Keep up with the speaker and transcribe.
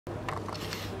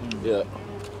Yeah.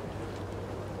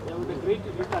 Yeah, with the great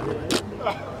guitar, the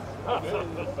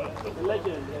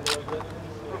legend.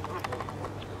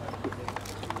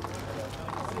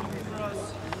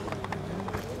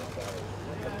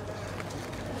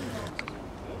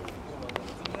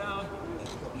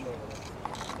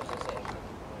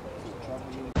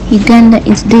 Uganda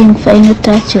is doing final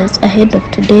touches ahead of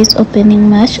today's opening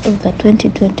match of the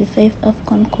 2025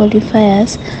 AFCON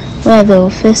qualifiers, where they will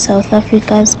face South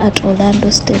Africans at Orlando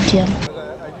Stadium.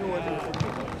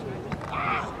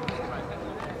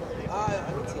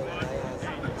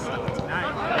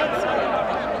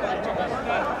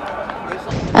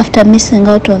 After missing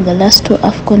out on the last two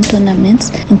AFCON tournaments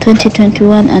in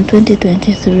 2021 and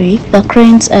 2023, the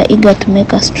Cranes are eager to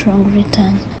make a strong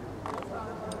return.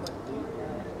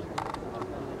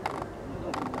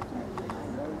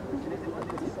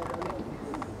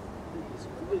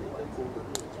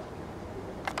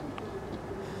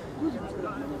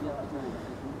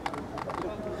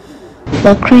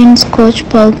 The Cranes coach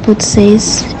Paul Put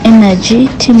says energy,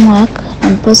 teamwork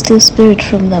and positive spirit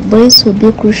from the boys will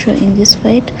be crucial in this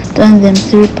fight to earn them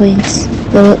 3 points.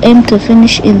 They will aim to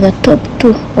finish in the top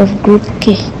 2 of Group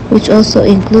K, which also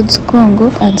includes Congo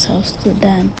and South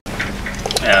Sudan.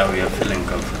 Yeah, we are feeling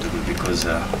comfortable because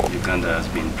Uganda has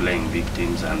been playing big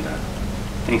teams, and I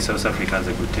think South Africa is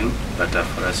a good team, but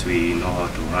for us we know how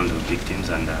to handle big teams,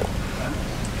 and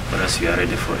for us we are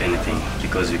ready for anything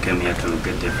because we came here to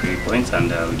get the 3 points,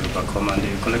 and we do back home and we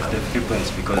collect the 3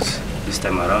 points because this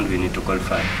time around we need to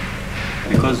qualify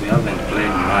because we haven't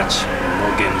played much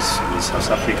more games with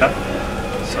South Africa.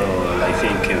 So I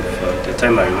think for the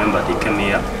time I remember they came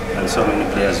here and so many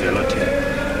players were not here.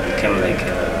 It came like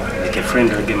a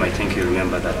friendly game. I think you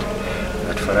remember that.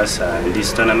 But for us in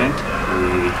this tournament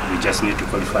we just need to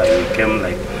qualify. We came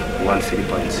like we want 3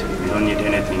 points. We don't need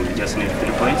anything, we just need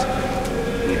 3 points.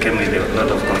 We came with a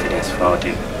lot of confidence for our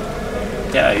team.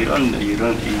 Yeah, you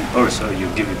also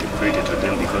give it the credit to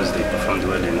them because they performed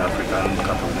well in African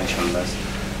Cup of Nations last.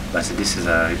 But this is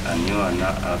a new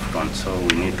AFCON, so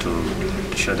we need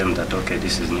to show them that okay,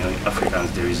 this is new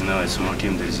Africans. There is no small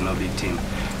team, there is no big team.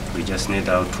 We just need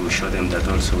to show them that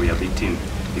also we are a big team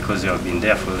because we have been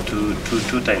there for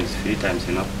two times, 3 times,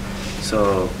 you know.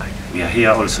 So we are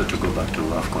here also to go back to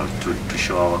AFCON to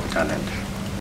show our talent.